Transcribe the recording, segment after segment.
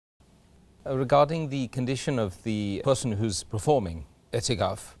Regarding the condition of the person who's performing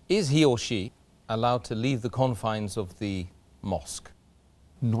itikaf, is he or she allowed to leave the confines of the mosque?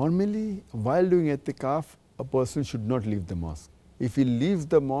 Normally, while doing itikaf, a person should not leave the mosque. If he leaves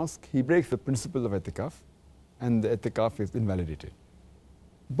the mosque, he breaks the principle of itikaf and the itikaf is invalidated.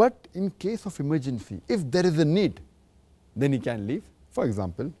 But in case of emergency, if there is a need, then he can leave. For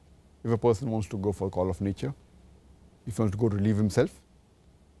example, if a person wants to go for a call of nature, if he wants to go to relieve himself,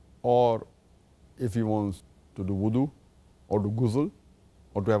 or if he wants to do wudu, or do ghusl,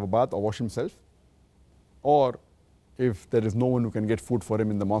 or to have a bath or wash himself, or if there is no one who can get food for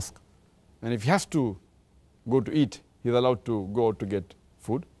him in the mosque, and if he has to go to eat, he is allowed to go out to get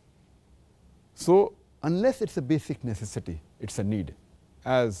food. So, unless it's a basic necessity, it's a need,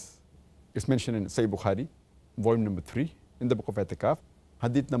 as it's mentioned in Sahih Bukhari, volume number 3, in the book of Itikaf,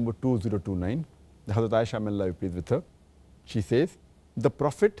 hadith number 2029, the Hazrat Aisha, may Allah be pleased with her, she says, the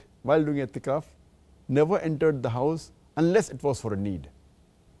Prophet, while doing itikaf, never entered the house unless it was for a need.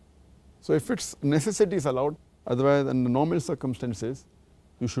 So if its necessity is allowed, otherwise under normal circumstances,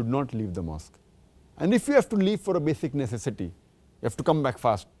 you should not leave the mosque. And if you have to leave for a basic necessity, you have to come back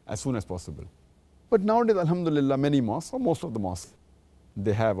fast as soon as possible. But nowadays, alhamdulillah, many mosques, or most of the mosques,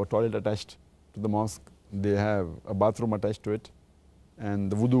 they have a toilet attached to the mosque, they have a bathroom attached to it,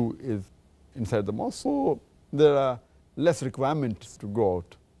 and the wudu is inside the mosque. So there are less requirements to go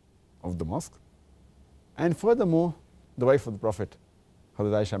out of the mosque. And furthermore, the wife of the Prophet,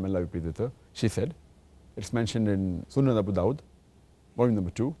 Hazrat Aisha, may Allah be pleased with her, she said, it's mentioned in Sunnah Abu Dawud, volume number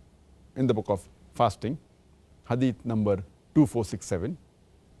 2, in the book of fasting, hadith number 2467,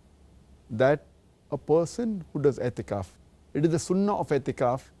 that a person who does itikaf, it is the sunnah of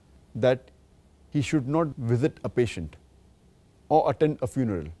itikaf that he should not visit a patient, or attend a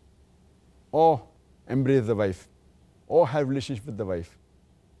funeral, or embrace the wife, or have relationship with the wife,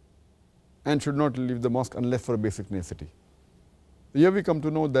 and should not leave the mosque unless for a basic necessity. Here we come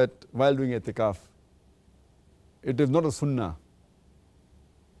to know that while doing itikaf, it is not a sunnah.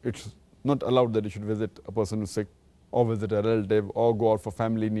 It's not allowed that you should visit a person who is sick, or visit a relative, or go out for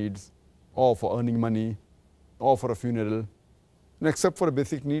family needs, or for earning money, or for a funeral. And except for a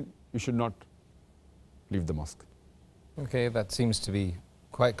basic need, you should not leave the mosque. Okay, that seems to be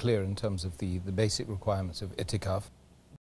quite clear in terms of the basic requirements of itikaf.